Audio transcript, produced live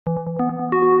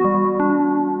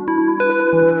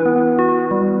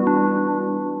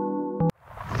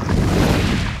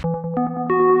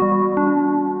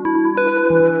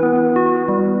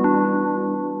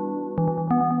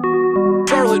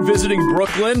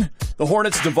Brooklyn. The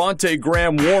Hornets' Devontae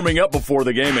Graham warming up before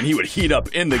the game, and he would heat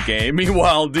up in the game.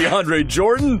 Meanwhile, DeAndre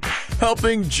Jordan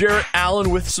helping Jarrett Allen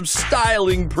with some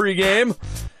styling pregame.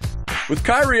 With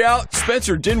Kyrie out,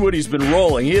 Spencer Dinwiddie's been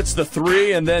rolling. He hits the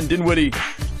three, and then Dinwiddie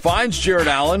finds Jarrett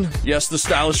Allen. Yes, the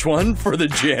stylish one for the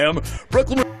jam.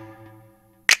 Brooklyn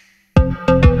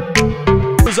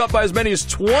was up by as many as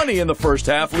 20 in the first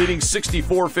half, leading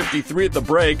 64-53 at the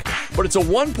break. But it's a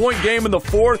one-point game in the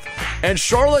fourth, and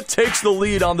Charlotte takes the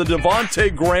lead on the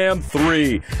Devontae Graham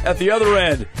three. At the other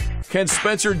end, can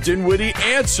Spencer Dinwiddie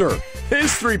answer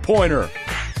his three-pointer?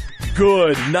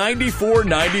 Good.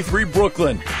 94-93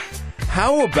 Brooklyn.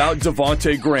 How about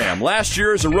Devontae Graham? Last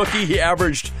year as a rookie, he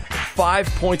averaged 5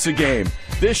 points a game.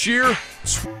 This year,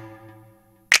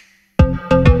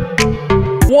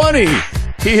 20.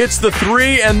 He hits the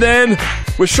three, and then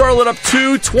with Charlotte up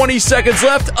 20 seconds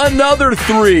left, another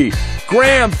three.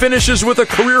 Graham finishes with a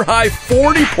career-high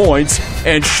 40 points,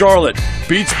 and Charlotte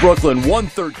beats Brooklyn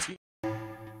 113.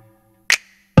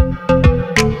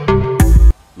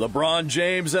 LeBron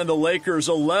James and the Lakers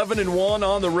 11-1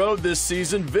 on the road this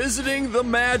season, visiting the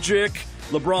Magic.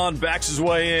 LeBron backs his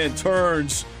way in,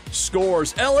 turns,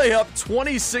 scores. LA up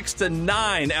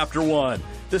 26-9 after one.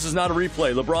 This is not a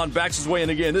replay. LeBron backs his way in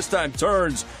again. This time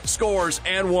turns, scores,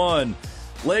 and one.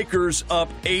 Lakers up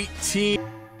 18.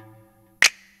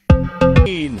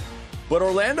 But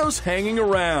Orlando's hanging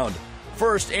around.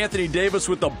 First, Anthony Davis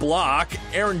with the block.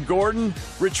 Aaron Gordon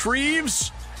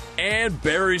retrieves and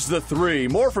buries the three.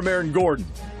 More from Aaron Gordon.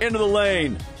 Into the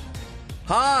lane.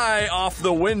 High off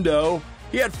the window.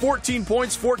 He had 14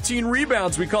 points, 14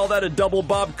 rebounds. We call that a double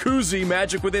Bob Cousy.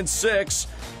 Magic within 6.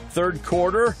 Third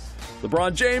quarter.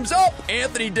 LeBron James up.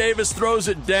 Anthony Davis throws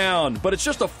it down. But it's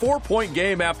just a 4-point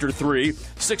game after three.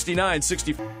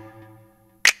 69-65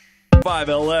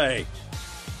 LA.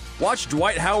 Watch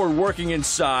Dwight Howard working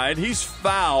inside. He's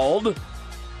fouled.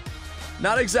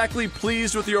 Not exactly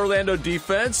pleased with the Orlando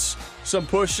defense. Some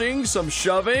pushing, some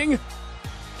shoving.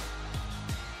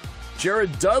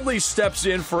 Jared Dudley steps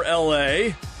in for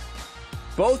LA.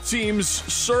 Both teams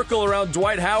circle around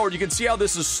Dwight Howard. You can see how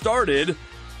this has started.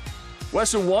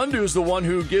 Wesson Wondu is the one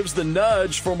who gives the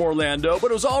nudge from Orlando,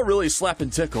 but it was all really slap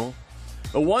and tickle.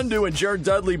 Wondu and Jared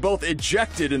Dudley both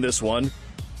ejected in this one.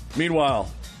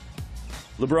 Meanwhile,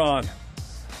 LeBron,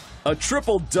 a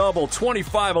triple-double,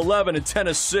 25, 11, and 10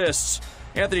 assists.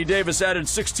 Anthony Davis added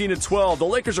 16 and 12. The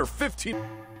Lakers are 15.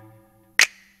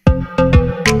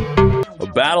 A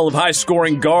battle of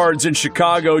high-scoring guards in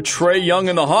Chicago. Trae Young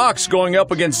and the Hawks going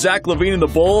up against Zach LaVine and the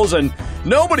Bulls, and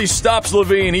nobody stops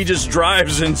LaVine. He just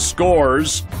drives and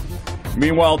scores.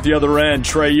 Meanwhile, at the other end,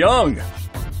 Trae Young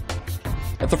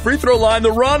at the free throw line,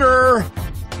 the runner.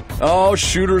 Oh,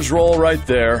 shooter's roll right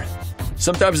there.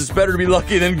 Sometimes it's better to be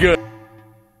lucky than good.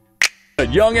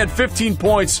 Young had 15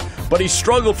 points, but he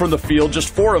struggled from the field, just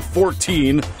 4 of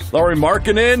 14. Lauri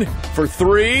Markkanen for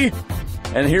three.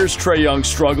 And here's Trae Young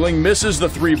struggling, misses the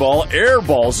three ball,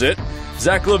 airballs it.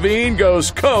 Zach LaVine goes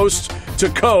coast to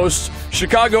coast.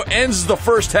 Chicago ends the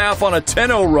first half on a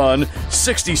 10-0 run,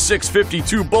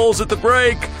 66-52 Bulls at the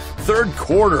break. Third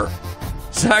quarter,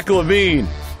 Zach LaVine,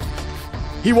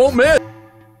 he won't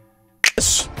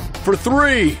miss for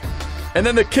three. And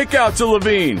then the kick out to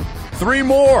LaVine, three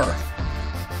more.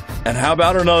 And how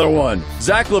about another one?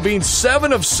 Zach LaVine,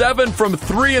 7 of 7 from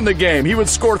three in the game. He would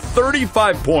score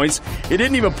 35 points. He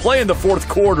didn't even play in the fourth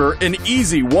quarter. An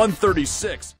easy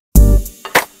 136.